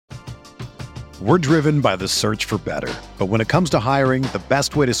We're driven by the search for better. But when it comes to hiring, the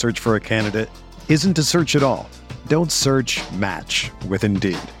best way to search for a candidate isn't to search at all. Don't search, match with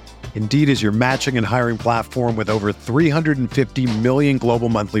Indeed. Indeed is your matching and hiring platform with over 350 million global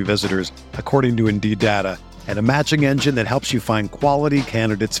monthly visitors, according to Indeed data, and a matching engine that helps you find quality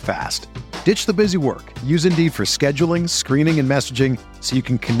candidates fast. Ditch the busy work. Use Indeed for scheduling, screening, and messaging so you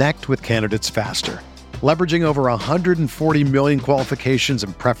can connect with candidates faster. Leveraging over 140 million qualifications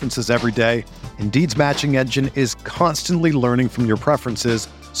and preferences every day, Indeed's matching engine is constantly learning from your preferences,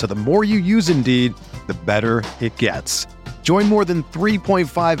 so the more you use Indeed, the better it gets. Join more than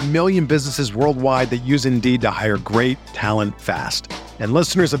 3.5 million businesses worldwide that use Indeed to hire great talent fast. And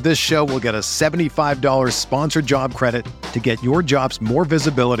listeners of this show will get a $75 sponsored job credit to get your jobs more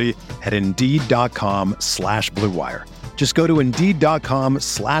visibility at Indeed.com/Blue Wire. Just go to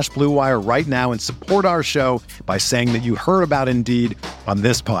Indeed.com/Blue Wire right now and support our show by saying that you heard about Indeed on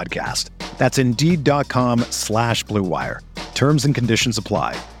this podcast. That's Indeed.com/Blue Wire. Terms and conditions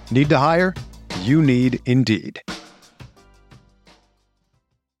apply. Need to hire? You need Indeed.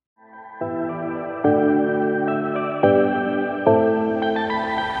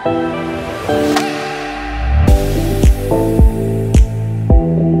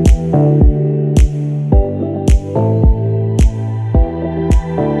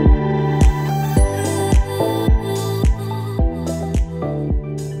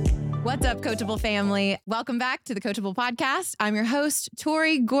 Coachable family. Welcome back to the Coachable Podcast. I'm your host,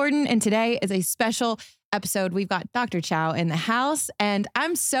 Tori Gordon, and today is a special episode. We've got Dr. Chau in the house, and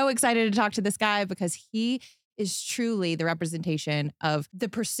I'm so excited to talk to this guy because he is truly the representation of the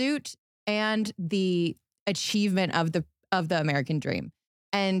pursuit and the achievement of the American dream.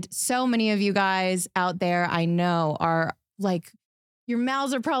 And so many of you guys out there, I know, are like, your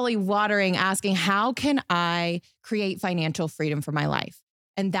mouths are probably watering, asking, how can I create financial freedom for my life?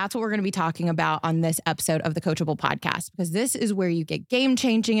 And that's what we're going to be talking about on this episode of the Coachable Podcast, because this is where you get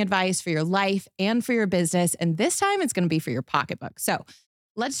game-changing advice for your life and for your business. And this time it's going to be for your pocketbook. So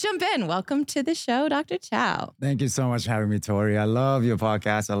let's jump in. Welcome to the show, Dr. Chau. Thank you so much for having me, Tori. I love your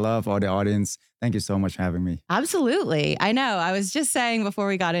podcast. I love all the audience. Thank you so much for having me. Absolutely. I know. I was just saying before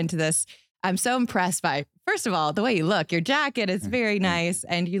we got into this, I'm so impressed by, first of all, the way you look. Your jacket is very nice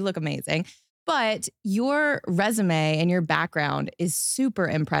and you look amazing. But your resume and your background is super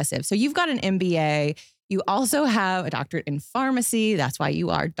impressive. So you've got an MBA. You also have a doctorate in pharmacy. That's why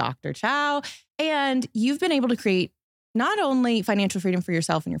you are Dr. Chau. And you've been able to create not only financial freedom for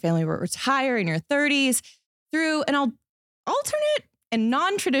yourself and your family, but retire in your 30s through an alternate and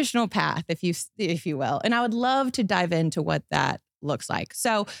non-traditional path, if you will. And I would love to dive into what that looks like.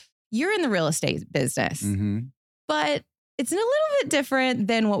 So you're in the real estate business, but it's a little bit different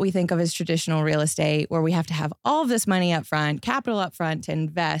than what we think of as traditional real estate, where we have to have all of this money up front, capital up front to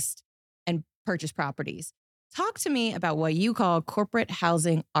invest and purchase properties. Talk to me about what you call corporate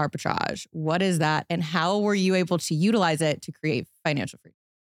housing arbitrage. What is that? And how were you able to utilize it to create financial freedom?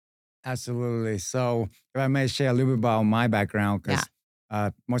 Absolutely. So if I may share a little bit about my background, because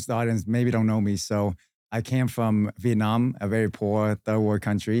most of the audience maybe don't know me. So I came from Vietnam, a very poor third world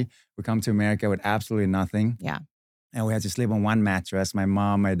country. We come to America with absolutely nothing. Yeah. And we had to sleep on one mattress, my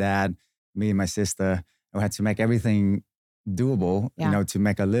mom, my dad, me, and my sister. And we had to make everything doable, to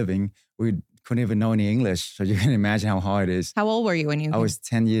make a living. We couldn't even know any English. So you can imagine how hard it is. How old were you when you I was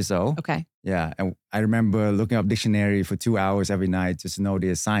 10 years old. Okay. Yeah. And I remember looking up dictionary for 2 hours every night just to know the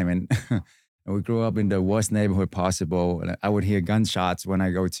assignment. And we grew up in the worst neighborhood possible. And I would hear gunshots when I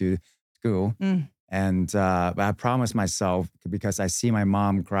go to school. And but I promised myself, because I see my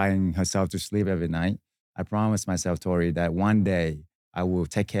mom crying herself to sleep every night, I promised myself, Tori, that one day I will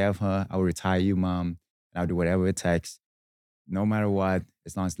take care of her. I will retire you, Mom, and I'll do whatever it takes, no matter what,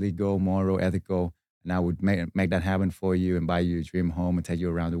 as long as legal, moral, ethical, and I would make that happen for you and buy you a dream home and take you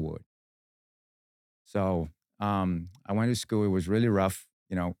around the world. So I went to school. It was really rough.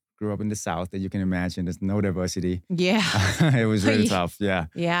 Grew up in the South, that you can imagine. There's no diversity. Yeah. It was really tough. Yeah.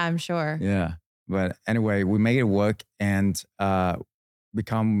 Yeah, I'm sure. Yeah. But anyway, we made it work and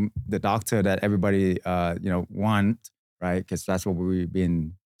become the doctor that everybody, want, right? Because that's what we've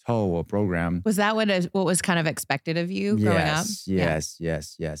been told or programmed. Was that what was kind of expected of you growing up? Yes.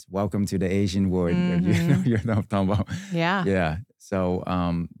 Welcome to the Asian world. You know what I'm talking about. Yeah. Yeah. So,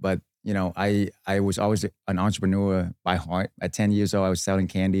 but I was always an entrepreneur by heart. At 10 years old, I was selling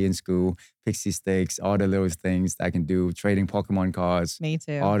candy in school, pixie sticks, all the little things that I can do, trading Pokemon cards. Me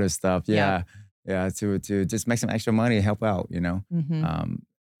too. All this stuff. Yeah. To just make some extra money, help out,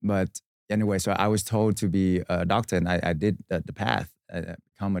 But anyway, so I was told to be a doctor, and I did the path. I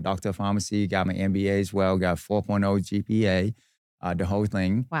become a doctor of pharmacy, got my MBA as well, got 4.0 GPA. the whole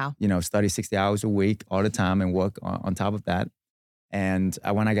thing. Wow. Study 60 hours a week all the time and work on top of that. And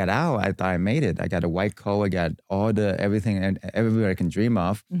when I got out, I thought I made it. I got a white coat. I got everything and everywhere I can dream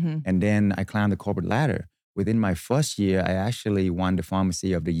of. Mm-hmm. And then I climbed the corporate ladder. Within my first year, I actually won the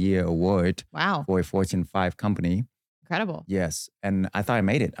Pharmacy of the Year award. Wow. For a Fortune 5 company. Incredible. Yes. And I thought I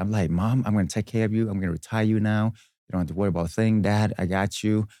made it. I'm like, Mom, I'm going to take care of you. I'm going to retire you now. You don't have to worry about a thing. Dad, I got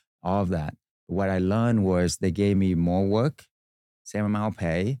you. All of that. What I learned was they gave me more work, same amount of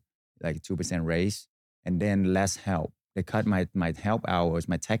pay, like 2% raise, and then less help. They cut my help hours,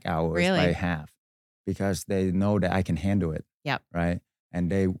 my tech hours by half because they know that I can handle it. Yep. Right. And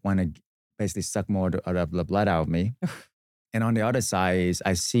they want to basically suck more of the blood out of me. And on the other side is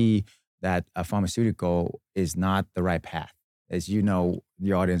I see that a pharmaceutical is not the right path. As you know,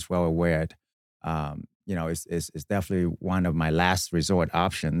 the audience well aware, it's definitely one of my last resort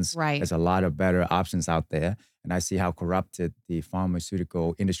options. Right. There's a lot of better options out there. And I see how corrupted the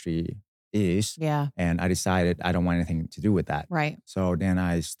pharmaceutical industry is. Yeah. And I decided I don't want anything to do with that. Right. So then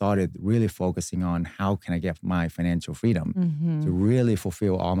I started really focusing on how can I get my financial freedom to really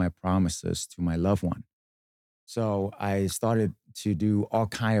fulfill all my promises to my loved one. So I started to do all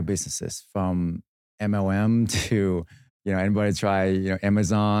kind of businesses from MLM to, anybody try,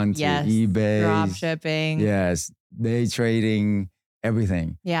 Amazon to eBay. Drop shipping. Yes. Day trading,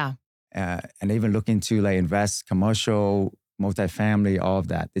 everything. Yeah. And even looking to invest commercial, multifamily, all of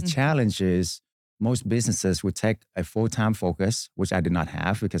that. The challenge is most businesses would take a full-time focus, which I did not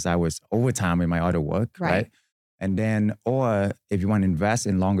have because I was overtime in my other work, right? And then, or if you want to invest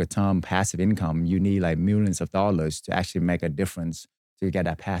in longer term passive income, you need millions of dollars to actually make a difference to get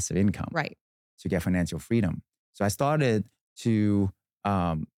that passive income, right? To get financial freedom. So I started to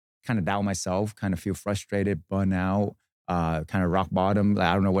kind of doubt myself, kind of feel frustrated, burn out, kind of rock bottom.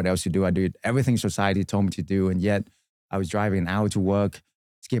 I don't know what else to do. I did everything society told me to do. And yet I was driving an hour to work,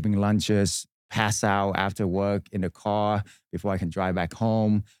 skipping lunches, pass out after work in the car before I can drive back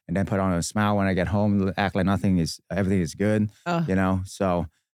home, and then put on a smile when I get home, act like everything is good, So,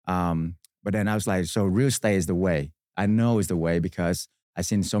 but then I was like, so real estate is the way. I know is the way because I've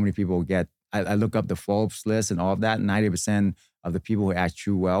seen so many people I look up the Forbes list and all of that. 90% of the people who have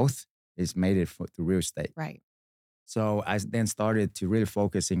true wealth is made it through real estate. Right. So I then started to really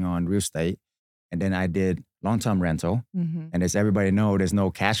focusing on real estate. And then I did long-term rental. And as everybody knows, there's no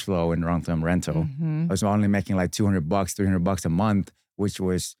cash flow in long-term rental. I was only making $200, $300 a month, which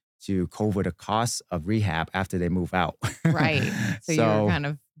was to cover the cost of rehab after they move out. Right. So you were kind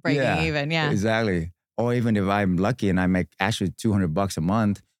of breaking even. Yeah. Exactly. Or even if I'm lucky and I make actually $200 a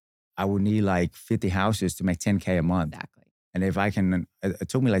month, I would need 50 houses to make $10K a month. Exactly. And if I can, it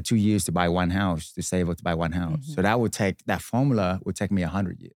took me 2 years to buy one house, to save up to buy one house. So that formula would take me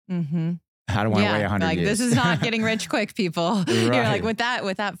 100 years. I don't want to wait 100 years. This is not getting rich quick, people. Right. You're with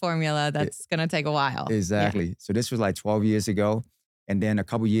that formula, that's going to take a while. Exactly. Yeah. So this was 12 years ago. And then a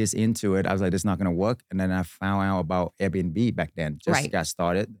couple years into it, I was like, this is not going to work. And then I found out about Airbnb back then. Just got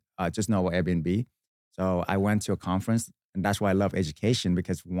started. Just know about Airbnb. So I went to a conference, and that's why I love education,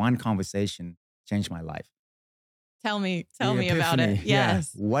 because one conversation changed my life. Tell me about it.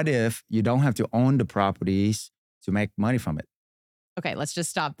 Yes. Yeah. What if you don't have to own the properties to make money from it? Okay, let's just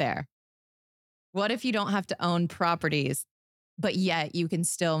stop there. What if you don't have to own properties, but yet you can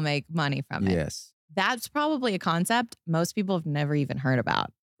still make money from it? Yes. That's probably a concept most people have never even heard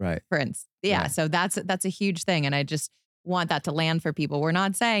about. Right. For instance. Yeah. So that's a huge thing. And I just want that to land for people. We're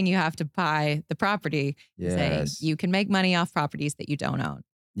not saying you have to buy the property. Yes. Saying you can make money off properties that you don't own.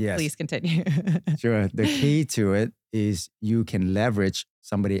 Yes. Please continue. Sure. The key to it is you can leverage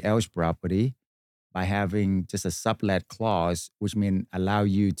somebody else's property by having just a sublet clause, which means allow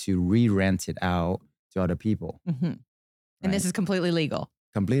you to re-rent it out to other people. Right? And this is completely legal.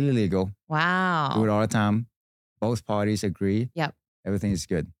 Completely legal. Wow. Do it all the time. Both parties agree. Yep. Everything is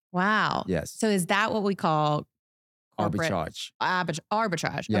good. Wow. Yes. So is that what we call arbitrage?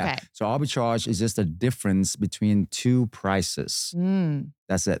 Arbitrage. Yeah. Okay. So arbitrage is just a difference between two prices.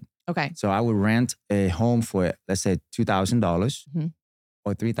 That's it. Okay. So I would rent a home for, let's say, $2,000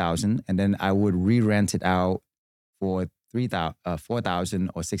 or $3,000, and then I would re-rent it out for $4,000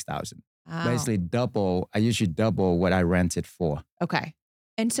 or $6,000. Wow. Basically double. I usually double what I rent it for. Okay.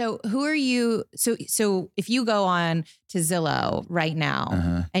 And so who are you? So if you go on to Zillow right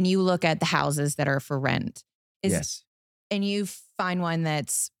now and you look at the houses that are for rent, yes, and you find one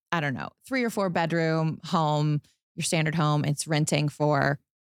that's, I don't know, 3 or 4 bedroom home, your standard home, it's renting for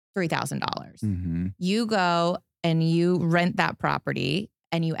 $3,000. You go and you rent that property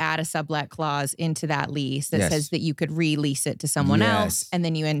and you add a sublet clause into that lease that says that you could release it to someone else, and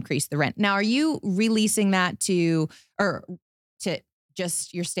then you increase the rent. Now, are you releasing that to to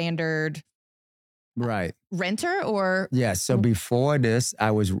just your standard Right. renter or? Yeah. So before this,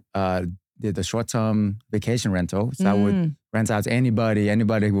 I was did the short-term vacation rental. So I would rent out to anybody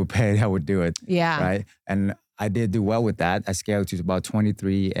who would pay, I would do it. Yeah. Right. And I did do well with that. I scaled to about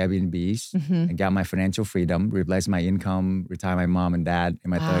 23 Airbnbs and got my financial freedom, replaced my income, retired my mom and dad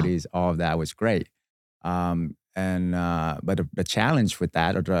in my 30s. All of that was great. But the challenge with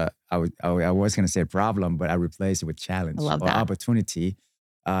that, I was going to say problem, but I replaced it with challenge I love that. Opportunity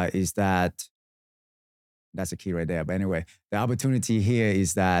is that. That's a key right there. But anyway, the opportunity here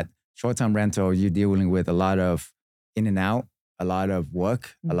is that short-term rental, you're dealing with a lot of in and out, a lot of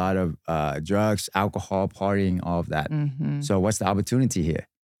work, a lot of drugs, alcohol, partying, all of that. So what's the opportunity here?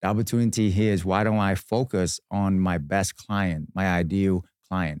 The opportunity here is why don't I focus on my best client, my ideal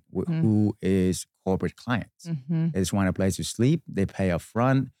client, who is corporate clients. They just want a place to sleep. They pay up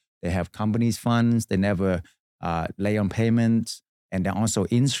front. They have companies' funds. They never lay on payments. And then also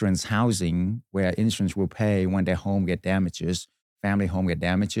insurance housing, where insurance will pay when their home get damages, family home get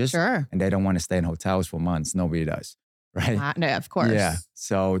damages. Sure. And they don't want to stay in hotels for months. Nobody does, right? No, of course. Yeah.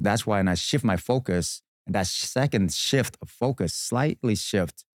 So that's why when I shift my focus, and that second shift of focus,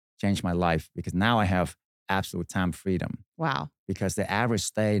 changed my life because now I have absolute time freedom. Wow. Because the average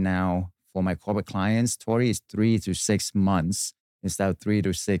stay now for my corporate clients, Tori, is 3 to 6 months. Instead of 3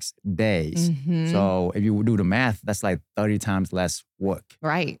 to 6 days. So if you do the math, that's like 30 times less work.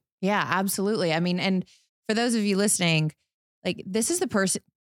 Right. Yeah, absolutely. I mean, and for those of you listening, like this is the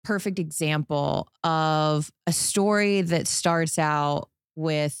perfect example of a story that starts out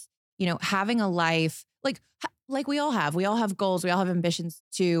with, having a life like we all have. We all have goals. We all have ambitions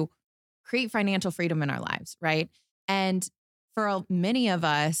to create financial freedom in our lives, right? And for many of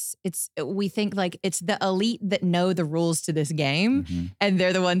us, we think like it's the elite that know the rules to this game. And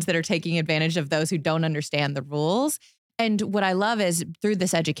they're the ones that are taking advantage of those who don't understand the rules. And what I love is through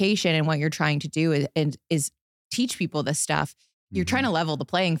this education and what you're trying to do is teach people this stuff. You're trying to level the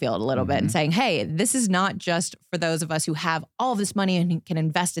playing field a little bit and saying, hey, this is not just for those of us who have all of this money and can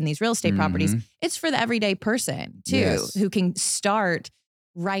invest in these real estate properties. It's for the everyday person too, who can start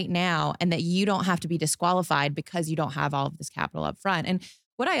right now, and that you don't have to be disqualified because you don't have all of this capital up front. And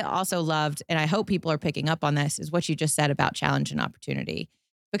what I also loved, and I hope people are picking up on this, is what you just said about challenge and opportunity,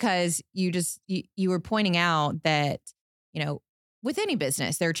 because you were pointing out that, with any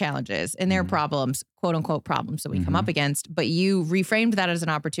business, there are challenges and there are problems, quote unquote problems that we come up against, but you reframed that as an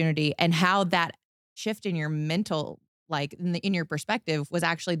opportunity, and how that shift in your mental, like in your perspective, was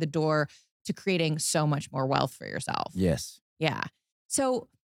actually the door to creating so much more wealth for yourself. Yes. Yeah. So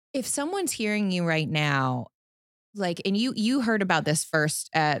if someone's hearing you right now, like, and you heard about this first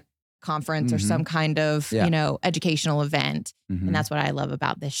at conference or some kind of, educational event. And that's what I love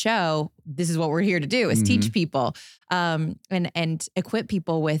about this show. This is what we're here to do, is teach people, and equip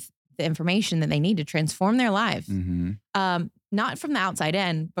people with the information that they need to transform their lives. Not from the outside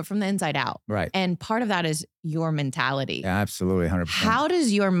in, but from the inside out. Right. And part of that is your mentality. Yeah, absolutely. 100%. How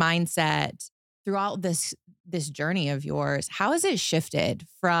does your mindset throughout this journey of yours, how has it shifted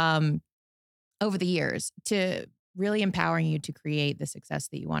from over the years to really empowering you to create the success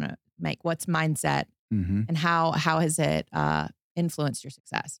that you want to make? What's mindset and how has it influenced your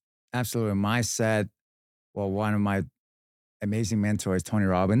success? Absolutely. Mindset. Well, one of my amazing mentors, Tony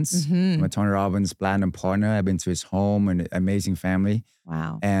Robbins. I'm a Tony Robbins platinum partner. I've been to his home and amazing family.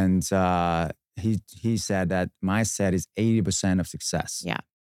 Wow. And he said that mindset is 80% of success. Yeah.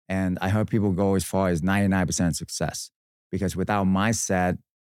 And I heard people go as far as 99% success, because without mindset,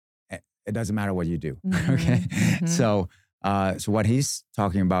 it doesn't matter what you do. Okay. So what he's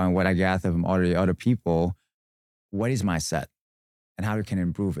talking about and what I gather from all the other people, what is mindset and how you can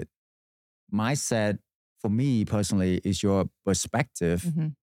improve it? Mindset, for me personally, is your perspective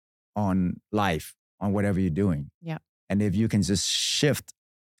on life, on whatever you're doing. Yeah. And if you can just shift,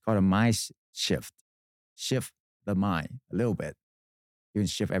 call it a mind shift the mind a little bit, you can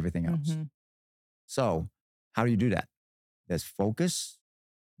shift everything else. So how do you do that? There's focus,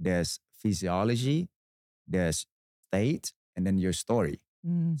 there's physiology, there's state, and then your story.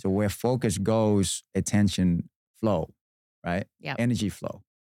 So where focus goes, attention flow, right? Yeah. Energy flow.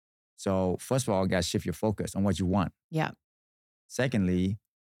 So first of all, you got to shift your focus on what you want. Yeah. Secondly,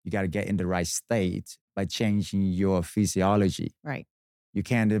 you got to get in the right state by changing your physiology. Right. You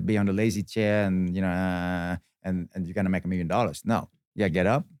can't be on the lazy chair and, and you're going to make $1 million. No, you got to get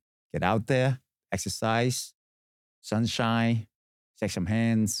up, get out there, exercise, sunshine, shake some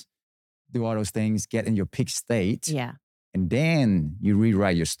hands, do all those things, get in your peak state. Yeah. And then you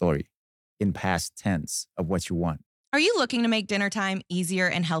rewrite your story in past tense of what you want. Are you looking to make dinner time easier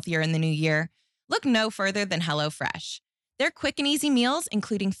and healthier in the new year? Look no further than HelloFresh. Their quick and easy meals,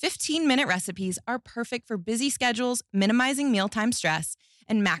 including 15-minute recipes, are perfect for busy schedules, minimizing mealtime stress,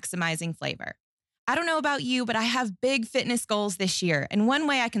 and maximizing flavor. I don't know about you, but I have big fitness goals this year. And one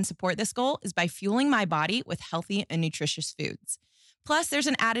way I can support this goal is by fueling my body with healthy and nutritious foods. Plus, there's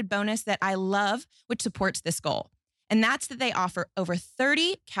an added bonus that I love, which supports this goal. And that's that they offer over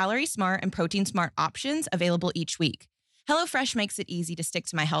 30 calorie smart and protein smart options available each week. HelloFresh makes it easy to stick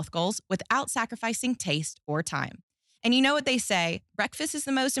to my health goals without sacrificing taste or time. And you know what they say, breakfast is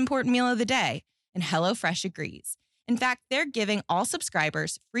the most important meal of the day. And HelloFresh agrees. In fact, they're giving all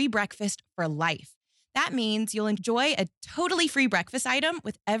subscribers free breakfast for life. That means you'll enjoy a totally free breakfast item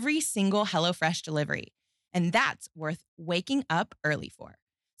with every single HelloFresh delivery. And that's worth waking up early for.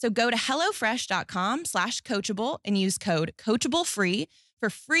 So go to HelloFresh.com/coachable and use code COACHABLEFREE for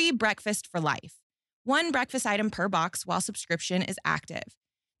free breakfast for life. One breakfast item per box while subscription is active.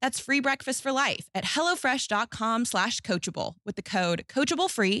 That's free breakfast for life at HelloFresh.com/coachable with the code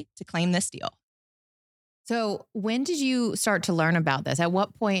COACHABLEFREE to claim this deal. So when did you start to learn about this? At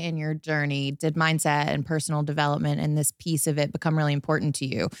what point in your journey did mindset and personal development and this piece of it become really important to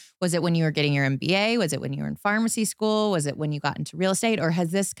you? Was it when you were getting your MBA? Was it when you were in pharmacy school? Was it when you got into real estate? Or has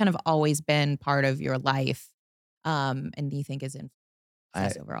this kind of always been part of your life? And do you think is in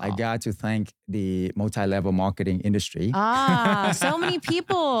overall? I got to thank the multi-level marketing industry. So many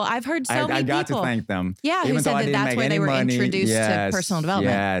people. I've heard so many people. I got to thank them. Yeah, who said that that's where they were introduced to personal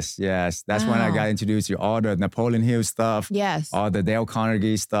development. Yes. That's when I got introduced to all the Napoleon Hill stuff. Yes. All the Dale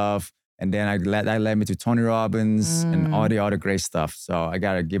Carnegie stuff. And then that led me to Tony Robbins and all the other great stuff. So I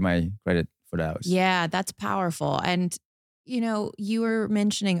got to give my credit for those. Yeah, that's powerful. And, you were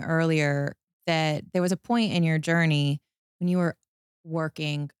mentioning earlier that there was a point in your journey when you were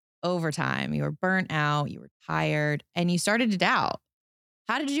working overtime, you were burnt out, you were tired, and you started to doubt.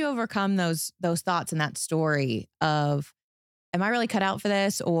 How did you overcome those thoughts and that story of, am I really cut out for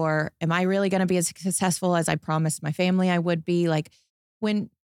this? Or am I really going to be as successful as I promised my family I would be?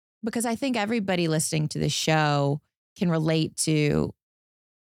 Because I think everybody listening to this show can relate to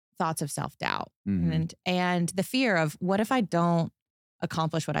thoughts of self-doubt and the fear of, what if I don't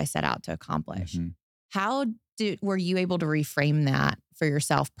accomplish what I set out to accomplish? How were you able to reframe that for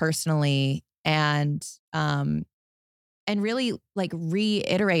yourself personally and really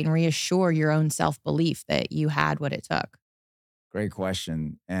reiterate and reassure your own self-belief that you had what it took? Great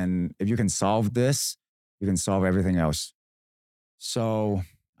question. And if you can solve this, you can solve everything else. So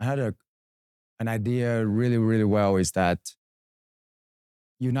I had an idea really, really well is that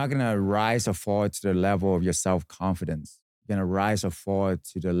you're not going to rise or fall to the level of your self-confidence. You're going to rise or fall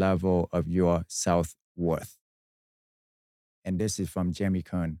to the level of your self-worth. And this is from Jamie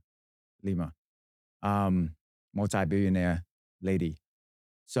Kern, Lima, multi-billionaire lady.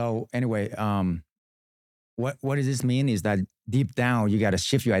 So anyway, what does this mean is that deep down, you got to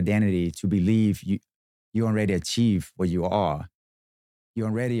shift your identity to believe you already achieve what you are. You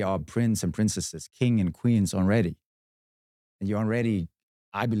already are prince and princesses, king and queens already. And you already,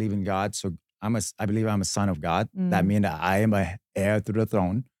 I believe in God, so I believe I'm a son of God. That means that I am an heir to the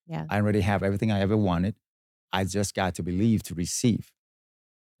throne. Yeah. I already have everything I ever wanted. I just got to believe to receive.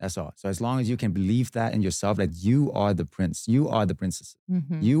 That's all. So as long as you can believe that in yourself, that you are the prince, you are the princess,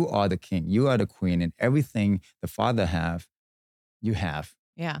 you are the king, you are the queen, and everything the Father have, you have.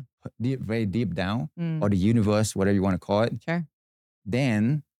 Yeah. Very deep down, or the universe, whatever you want to call it. Sure.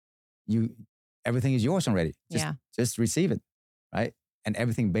 Then everything is yours already. Just receive it, right? And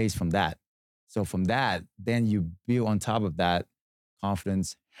everything based from that. So from that, then you build on top of that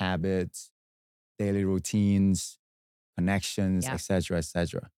confidence, habits, daily routines, connections, et cetera, et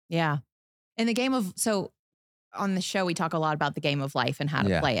cetera. Yeah. In the game of, so on the show, we talk a lot about the game of life and how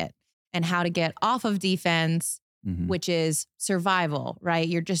to play it and how to get off of defense, which is survival, right?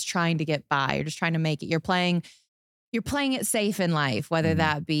 You're just trying to get by. You're just trying to make it. You're playing it safe in life, whether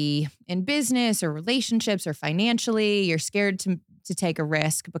that be in business or relationships or financially. You're scared to take a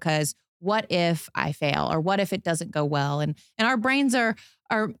risk because what if I fail, or what if it doesn't go well? And our brains are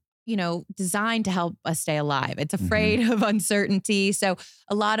designed to help us stay alive. It's afraid of uncertainty. So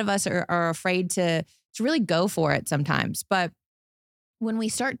a lot of us are afraid to really go for it sometimes. But when we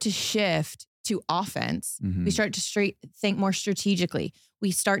start to shift to offense, we start to think more strategically.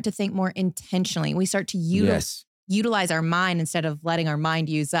 We start to think more intentionally. We start to utilize our mind instead of letting our mind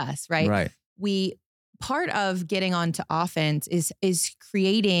use us, right? Right. Part of getting onto offense is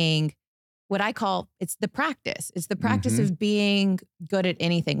creating what I call, it's the practice. It's the practice of being good at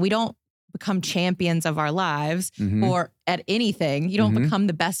anything. We don't become champions of our lives or at anything. You don't become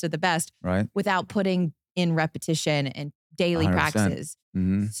the best of the best without putting in repetition and daily 100%. practices.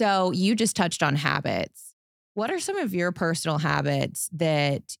 So you just touched on habits. What are some of your personal habits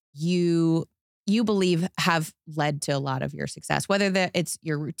that you believe have led to a lot of your success? Whether it's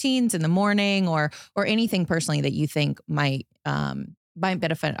your routines in the morning or anything personally that you think might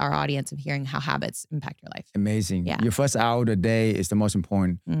benefit our audience of hearing how habits impact your life. Amazing. Yeah. Your first hour of the day is the most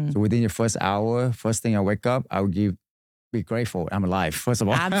important. So within your first hour, first thing I wake up, I would be grateful I'm alive, first of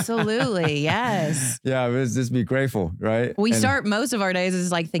all. Absolutely. Yes. Yeah, let's just be grateful, right? We start most of our days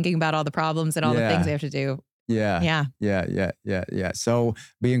is like thinking about all the problems and all the things we have to do. Yeah. So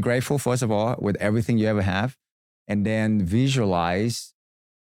being grateful, first of all, with everything you ever have, and then visualize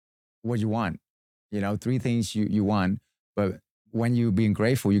what you want. 3 things you want. But when you're being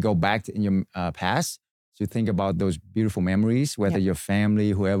grateful, you go back in your past to think about those beautiful memories, whether your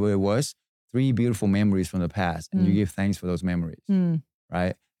family, whoever it was, 3 beautiful memories from the past, and you give thanks for those memories,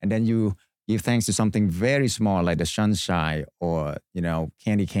 right? And then you give thanks to something very small, like the sunshine or,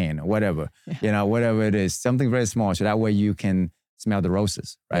 candy cane or whatever, whatever it is, something very small. So that way you can smell the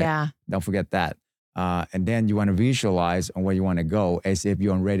roses, right? Yeah. Don't forget that. And then you want to visualize on where you want to go as if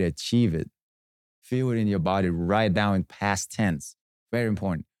you already achieve it. Feel it in your body, write down in past tense. Very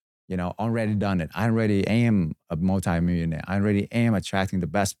important. Already done it. I already am a multimillionaire. I already am attracting the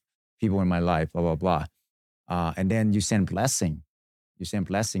best people in my life, blah, blah, blah. And then you send blessing. You send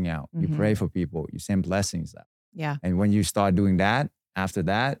blessing out. You pray for people. You send blessings out. Yeah. And when you start doing that, after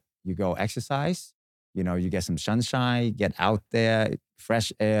that, you go exercise. You get some sunshine, get out there,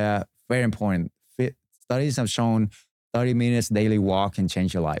 fresh air. Very important. Studies have shown 30 minutes daily walk can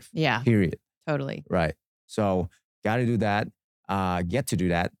change your life. Yeah. Period. Totally. Right. So got to do that. Get to do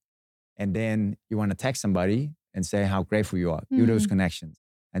that. And then you want to text somebody and say how grateful you are. Do those connections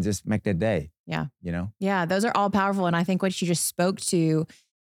and just make their day. Yeah. Yeah, those are all powerful. And I think what you just spoke to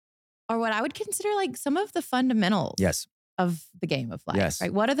are what I would consider like some of the fundamentals of the game of life,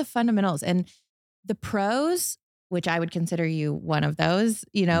 right? What are the fundamentals? And the pros, which I would consider you one of those,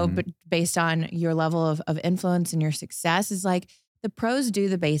 but based on your level of influence and your success, is like the pros do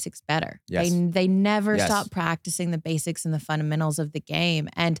the basics better. Yes. They never stop practicing the basics and the fundamentals of the game.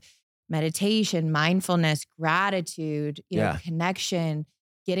 And meditation, mindfulness, gratitude, connection,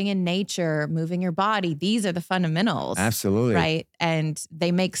 getting in nature, moving your body. These are the fundamentals. Absolutely. Right. And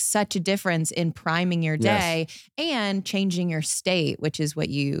they make such a difference in priming your day and changing your state, which is what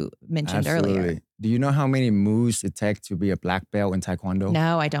you mentioned earlier. Do you know how many moves it takes to be a black belt in Taekwondo?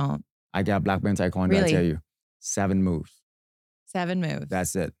 No, I don't. I got black belt in Taekwondo, Really? I tell you. 7 moves. 7 moves.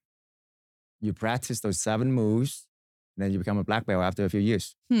 That's it. You practice those 7 moves, and then you become a black belt after a few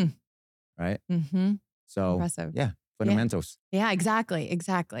years. Right? Mm-hmm. So, impressive. Yeah, fundamentals. Yeah,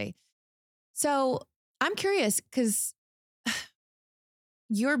 exactly. So I'm curious because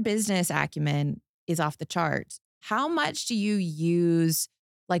your business acumen is off the charts. How much do you use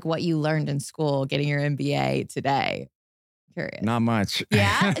like what you learned in school, getting your MBA today? Curious. Not much.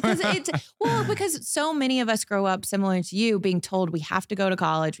 Yeah, because so many of us grow up similar to you, being told we have to go to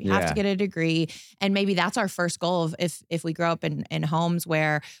college, we have to get a degree, and maybe that's our first goal. If we grow up in homes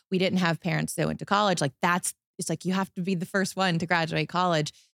where we didn't have parents that went to college, like it's like you have to be the first one to graduate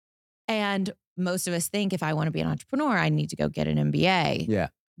college. And most of us think if I want to be an entrepreneur, I need to go get an MBA. Yeah.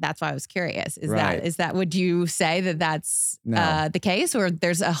 That's why I was curious. Is Right. that would you say that that's No. the case, or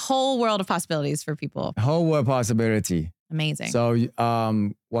there's a whole world of possibilities for people? A whole world possibility. Amazing. So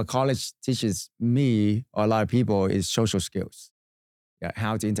what college teaches me or a lot of people is social skills. Yeah,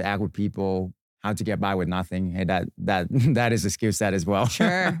 how to interact with people, how to get by with nothing. Hey, that is a skill set as well.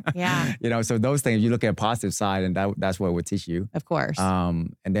 Sure. Yeah. So those things, you look at a positive side, and that's what it would teach you. Of course.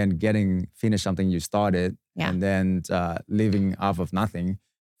 And then finish something you started, and then living off of nothing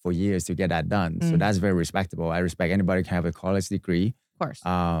for years to get that done. So that's very respectable. I respect anybody who can have a college degree. Of course.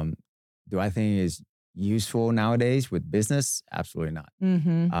 Do I think it's useful nowadays with business? Absolutely not.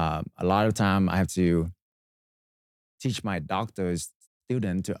 A lot of time I have to teach my doctor's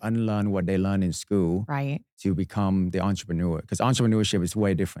student to unlearn what they learned in school, right, to become the entrepreneur. Because entrepreneurship is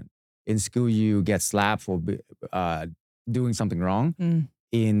way different. In school, you get slapped for doing something wrong.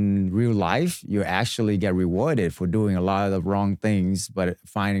 In real life, you actually get rewarded for doing a lot of wrong things, but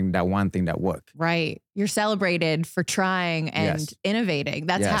finding that one thing that worked. Right. You're celebrated for trying and innovating.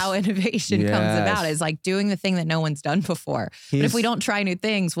 That's how innovation comes about, is like doing the thing that no one's done before. But if we don't try new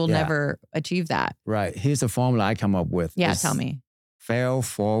things, we'll never achieve that. Right. Here's a formula I come up with. Yeah, tell me. Fail,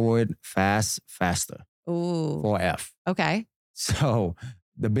 forward, fast, faster. Ooh. 4F. Okay. So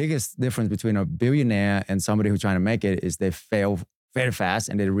the biggest difference between a billionaire and somebody who's trying to make it is they fail very fast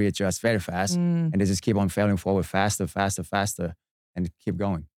and they readjust very fast, and they just keep on failing forward faster, and keep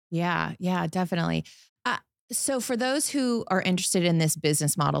going. Yeah, definitely. So for those who are interested in this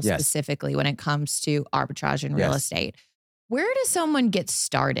business model specifically when it comes to arbitrage in real estate, where does someone get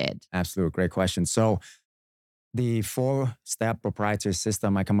started? Absolutely. Great question. So the 4-step proprietary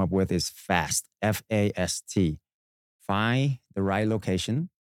system I come up with is FAST, F-A-S-T. Find the right location.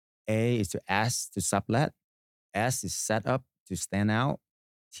 A is to ask to sublet. S is set up to stand out.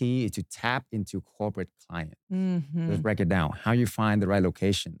 T is to tap into corporate client. Let's break it down. How you find the right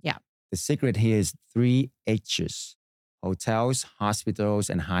location. Yeah. The secret here is 3 H's: hotels, hospitals,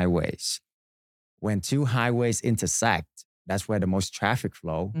 and highways. When 2 highways intersect, that's where the most traffic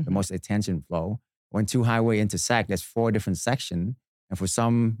flow, the most attention flow. When 2 highways intersect, there's 4 different sections. And for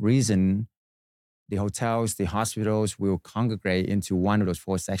some reason, the hotels, the hospitals will congregate into one of those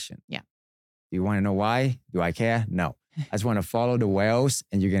 4 sections. Yeah. Do you want to know why? Do I care? No. I just want to follow the whales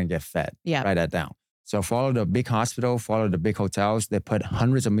and you're going to get fed. Yeah. Write that down. So follow the big hospital, follow the big hotels. They put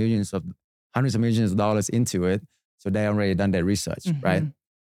hundreds of millions of dollars into it. So they already done their research, right?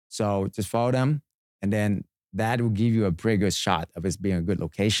 So just follow them. And then that will give you a pretty good shot of it being a good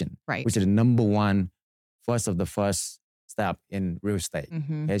location, right? Which is the number one, first step in real estate.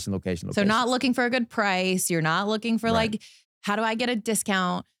 Location. So not looking for a good price. You're not looking for like, how do I get a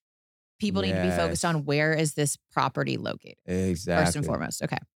discount? People need to be focused on where is this property located? Exactly. First and foremost.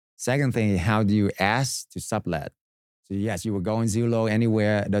 Okay. Second thing, how do you ask to sublet? So yes, you will go on Zillow,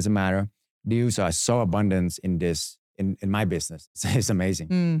 anywhere, it doesn't matter. Deals are so abundant in this, in my business. It's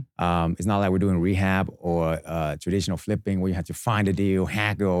amazing. It's not like we're doing rehab or traditional flipping where you have to find a deal,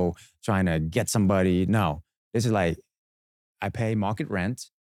 haggle, trying to get somebody. No, this is like, I pay market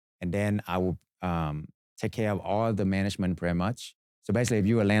rent and then I will take care of all the management pretty much. So basically, if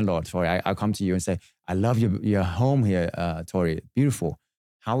you're a landlord, Tori, I'll come to you and say, I love your home here, Tori, beautiful.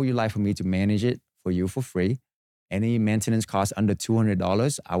 How would you like for me to manage it for you for free? Any maintenance costs under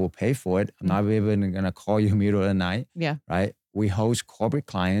 $200, I will pay for it. I'm not even going to call you middle of the night. Yeah. Right? We host corporate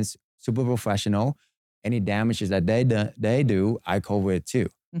clients, super professional. Any damages that they do, I cover it too.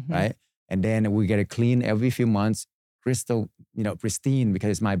 Right? And then we get it clean every few months, crystal, pristine,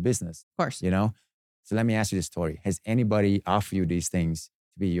 because it's my business. Of course. So let me ask you this, Tori. Has anybody offered you these things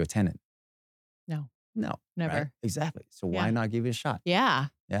to be your tenant? No. No. Never. Right? Exactly. So why not give it a shot? Yeah.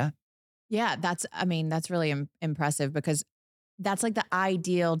 Yeah. Yeah. That's really impressive because that's like the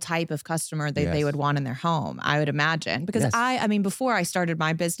ideal type of customer that they would want in their home, I would imagine. Because before I started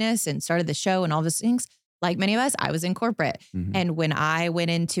my business and started the show and all these things, like many of us, I was in corporate. And when I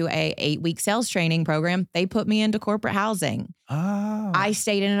went into a 8-week sales training program, they put me into corporate housing. Oh. I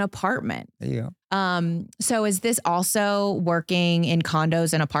stayed in an apartment. There you go. So is this also working in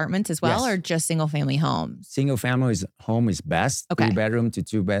condos and apartments as well, Yes. or just single family homes? Single family home is best. Okay. 3 bedroom to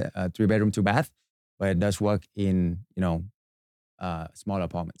 2 bedroom, 2 bath, but it does work in, smaller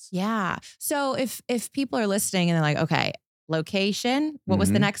apartments. Yeah. So if people are listening and they're like, okay, location, what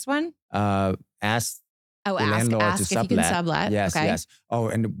was the next one? Ask the landlord ask to if you sublet. can sublet. Yes, okay. yes. Oh,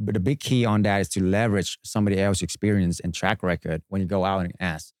 and the big key on that is to leverage somebody else's experience and track record when you go out and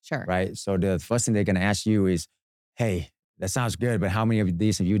ask. Sure. Right? So the first thing they're going to ask you is, hey, that sounds good, but how many of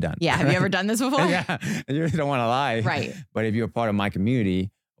these have you done? Yeah. Have you ever done this before? Yeah. You don't want to lie. Right. But if you're a part of my community,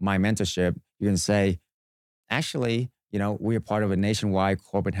 my mentorship, you can say, actually, we are part of a nationwide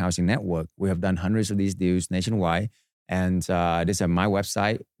corporate housing network. We have done hundreds of these deals nationwide. And this is my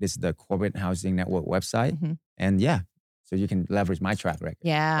website. This is the Corporate Housing Network website. And so you can leverage my track record.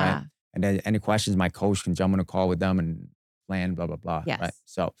 Yeah. Right? And then any questions, my coach can jump on a call with them and plan, blah, blah, blah. Yes. Right?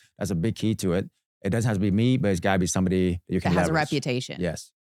 So that's a big key to it. It doesn't have to be me, but it's got to be somebody that you can that has leverage. a reputation.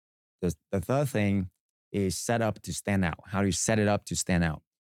 Yes. The third thing is set up to stand out. How do you set it up to stand out?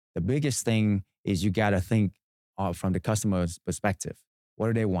 The biggest thing is you got to think from the customer's perspective. What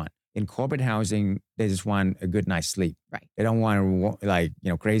do they want? In corporate housing, they just want a good night's sleep. Right. They don't want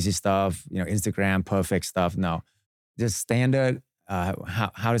crazy stuff, Instagram perfect stuff. No, just standard.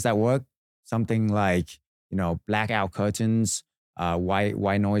 How does that work? Something like, blackout curtains,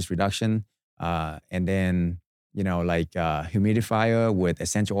 white noise reduction, and then, humidifier with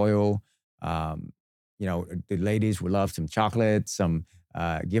essential oil. The ladies would love some chocolate, some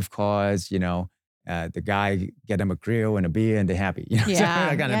gift cards, the guy get them a grill and a beer and they're happy.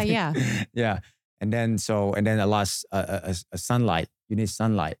 Yeah. And then a lot of sunlight. You need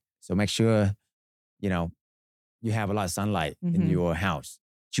sunlight. So make sure, you have a lot of sunlight in your house.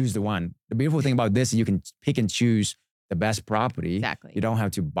 Choose the one. The beautiful thing about this is you can pick and choose the best property. Exactly. You don't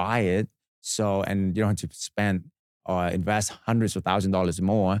have to buy it. And you don't have to spend or invest hundreds of $1,000s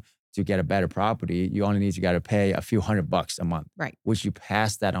more to get a better property. You only need to got to pay a few $100 a month. Right. Which you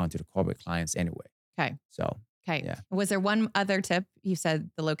pass that on to the corporate clients anyway. Okay. So. Okay. Yeah. Was there one other tip? You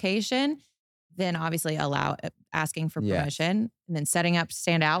said the location, then obviously asking for Yes. permission, and then setting up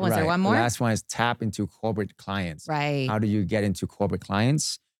stand out. Was there one The more? last one is tap into corporate clients. Right. How do you get into corporate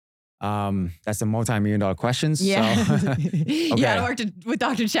clients? That's a multi-million-dollar question. Yeah. So, You got to work with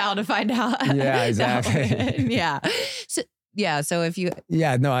Dr. Chau to find out. Yeah, exactly. Yeah. So if you...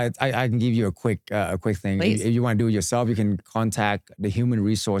 Yeah, no, I can give you a quick thing. Please. If you want to do it yourself, you can contact the human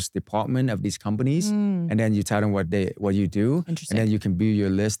resource department of these companies, and then you tell them what you do, and then you can build your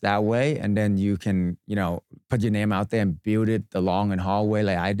list that way, and then you can put your name out there and build it the long and hard way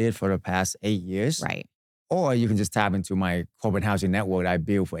like I did for the past 8 years. Right. Or you can just tap into my corporate housing network that I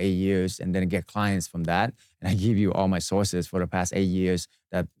built for 8 years and then get clients from that. And I give you all my sources for the past 8 years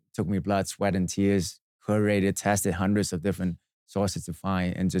that took me blood, sweat, and tears, curated, tested hundreds of different sources to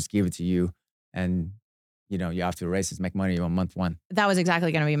find and just give it to you. And, you have to race make money on month one. That was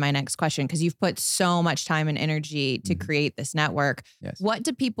exactly going to be my next question, because you've put so much time and energy to create this network. Yes. How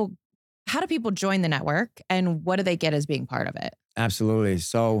do people join the network, and what do they get as being part of it? Absolutely.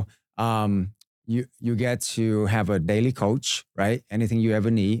 So, you get to have a daily coach, right? Anything you ever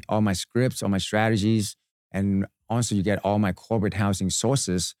need, all my scripts, all my strategies, and also you get all my corporate housing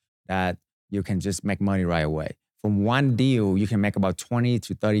sources that you can just make money right away. From one deal, you can make about 20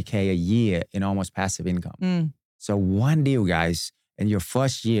 to 30K a year in almost passive income. So one deal, guys, in your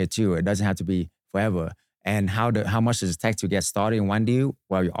first year too, it doesn't have to be forever. And how much does it take to get started in one deal?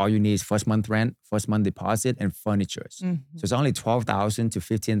 Well, all you need is first month rent, first month deposit, and furniture. So it's only $12,000 to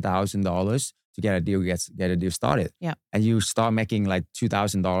 $15,000 to get a deal started. Yeah. And you start making like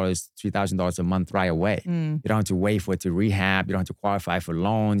 $2,000, $3,000 a month right away. You don't have to wait for it to rehab. You don't have to qualify for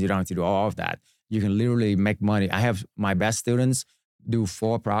loans. You don't have to do all of that. You can literally make money. I have my best students do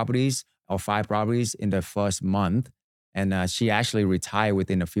 4 properties or 5 properties in the first month. And she actually retired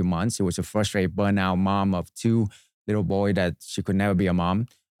within a few months. She was a frustrated, burnout mom of 2 little boys that she could never be a mom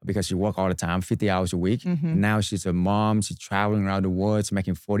because she worked all the time, 50 hours a week. And now she's a mom. She's traveling around the world,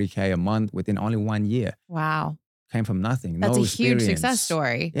 making $40K a month within only 1 year. Wow. Came from nothing. That's no a huge success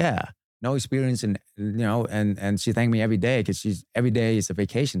story. Yeah. No experience. And she thanked me every day because every day is a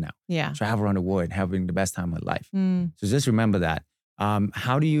vacation now. Yeah. Travel around the world, having the best time of my life. So just remember that.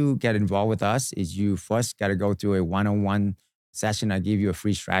 How do you get involved with us is you first got to go through a one-on-one session. I give you a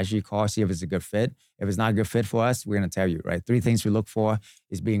free strategy call, see if it's a good fit. If it's not a good fit for us, we're going to tell you, right? 3 things we look for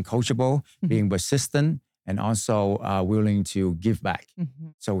is being coachable, being persistent, and also willing to give back.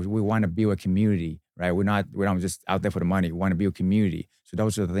 So we want to build a community, right? We're not just out there for the money. We want to build a community. So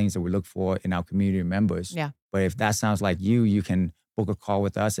those are the things that we look for in our community members. Yeah. But if that sounds like you can book a call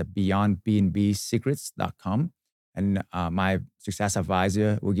with us at beyondbnbsecrets.com. And my success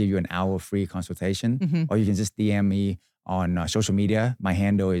advisor will give you an hour free consultation. Or you can just DM me on social media. My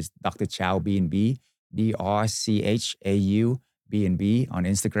handle is Dr. Chau BNB, DRCHAU BNB on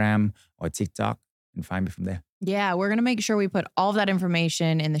Instagram or TikTok, and find me from there. Yeah, we're going to make sure we put all of that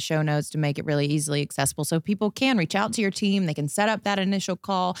information in the show notes to make it really easily accessible so people can reach out to your team. They can set up that initial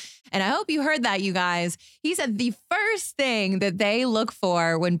call. And I hope you heard that, you guys. He said the first thing that they look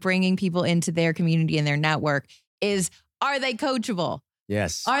for when bringing people into their community and their network is, are they coachable?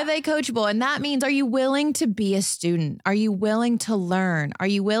 Yes. Are they coachable? And that means, are you willing to be a student? Are you willing to learn? Are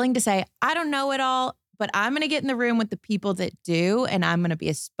you willing to say, I don't know it all, but I'm going to get in the room with the people that do, and I'm going to be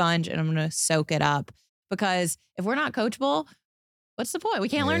a sponge and I'm going to soak it up? Because if we're not coachable, what's the point? We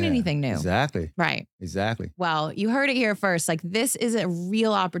can't learn anything new. Exactly. Right. Exactly. Well, you heard it here first. Like, this is a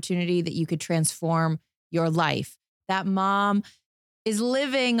real opportunity that you could transform your life. That mom is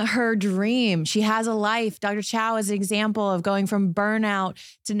living her dream. She has a life. Dr. Chau is an example of going from burnout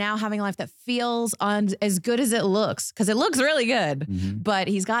to now having a life that feels as good as it looks, because it looks really good. But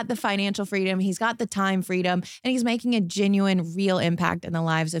he's got the financial freedom, he's got the time freedom, and he's making a genuine, real impact in the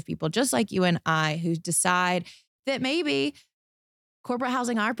lives of people just like you and I, who decide that maybe corporate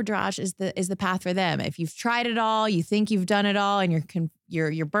housing arbitrage is the path for them. If you've tried it all, you think you've done it all, and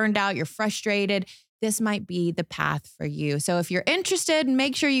you're burned out, you're frustrated, this might be the path for you. So if you're interested,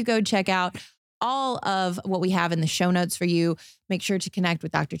 make sure you go check out all of what we have in the show notes for you. Make sure to connect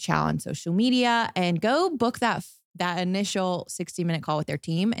with Dr. Chau on social media and go book that initial 60-minute call with their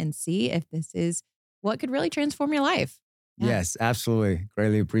team and see if this is what could really transform your life. Yeah. Yes, absolutely.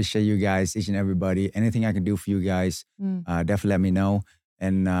 Greatly appreciate you guys, each and everybody. Anything I can do for you guys, definitely let me know.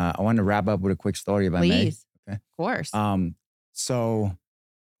 And I want to wrap up with a quick story, if I may. Please. Okay. Of course. So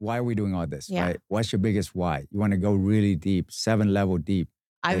why are we doing all this, Yeah. right? What's your biggest why? You want to go really deep, 7-level deep.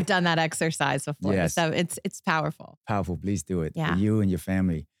 I've done that exercise before. Yes. So it's powerful. Powerful. Please do it. Yeah. For you and your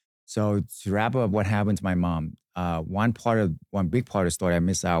family. So to wrap up what happened to my mom, one big part of the story I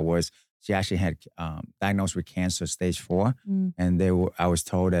missed out was she actually had diagnosed with cancer stage 4. And I was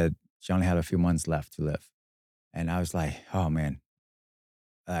told that She only had a few months left to live. And I was like, oh man,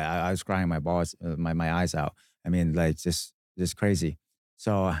 I was crying my eyes out. I mean, like just crazy.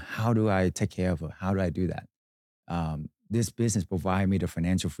 So how do I take care of her? How do I do that? This business provided me the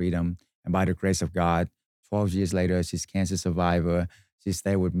financial freedom. And by the grace of God, 12 years later, she's a cancer survivor. She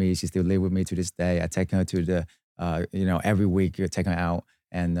stayed with me. She still lives with me to this day. I take her to the, every week, you take her out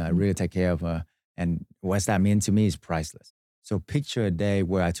and really take care of her. And what's that mean to me is priceless. So picture a day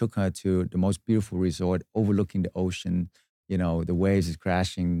where I took her to the most beautiful resort overlooking the ocean. The waves is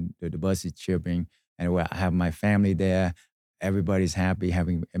crashing, the birds is chirping, and where I have my family there. Everybody's happy,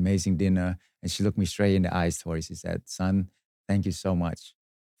 having amazing dinner. And she looked me straight in the eyes, Tori. She said, son, thank you so much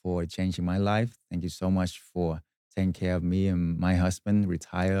for changing my life. Thank you so much for taking care of me and my husband,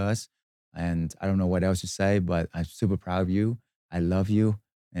 retire us. And I don't know what else to say, but I'm super proud of you. I love you.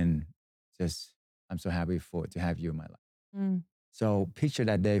 And just, I'm so happy to have you in my life. Mm. So picture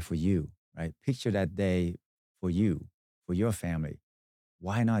that day for you, right? Picture that day for you, for your family.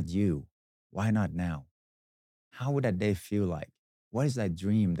 Why not you? Why not now? How would that day feel like? What is that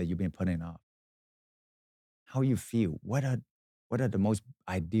dream that you've been putting off? How you feel? What are the most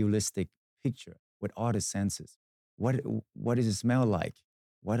idealistic picture with all the senses? What does it smell like?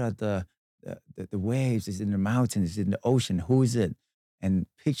 What are the waves? Is it in the mountains? Is it in the ocean? Who is it? And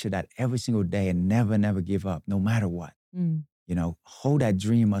picture that every single day and never give up, no matter what. Mm. Hold that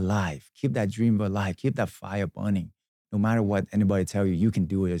dream alive. Keep that dream alive. Keep that fire burning. No matter what anybody tell you, you can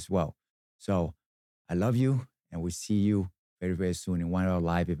do it as well. So I love you, and we'll see you very, very soon in one of our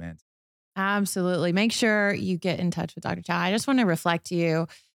live events. Absolutely. Make sure you get in touch with Dr. Chau. I just want to reflect to you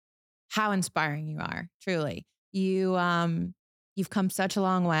how inspiring you are, truly. You've come such a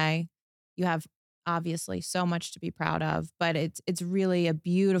long way. You have obviously so much to be proud of, but it's really a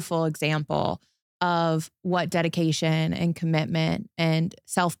beautiful example of what dedication and commitment and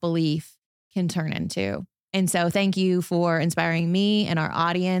self-belief can turn into. And so thank you for inspiring me and our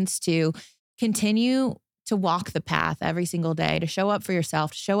audience to continue to walk the path every single day, to show up for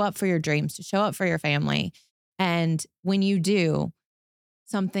yourself, to show up for your dreams, to show up for your family. And when you do,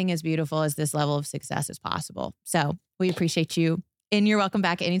 something as beautiful as this level of success is possible. So we appreciate you. And you're welcome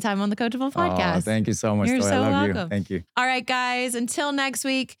back anytime on the Coachable Podcast. Oh, thank you so much. You're so I love welcome. You. Thank you. All right, guys, until next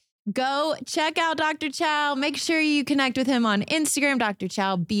week, go check out Dr. Chau. Make sure you connect with him on Instagram, Dr.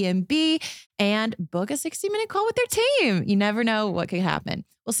 Chau BNB, and book a 60-minute call with their team. You never know what could happen.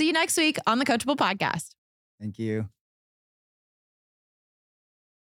 We'll see you next week on the Coachable Podcast. Thank you.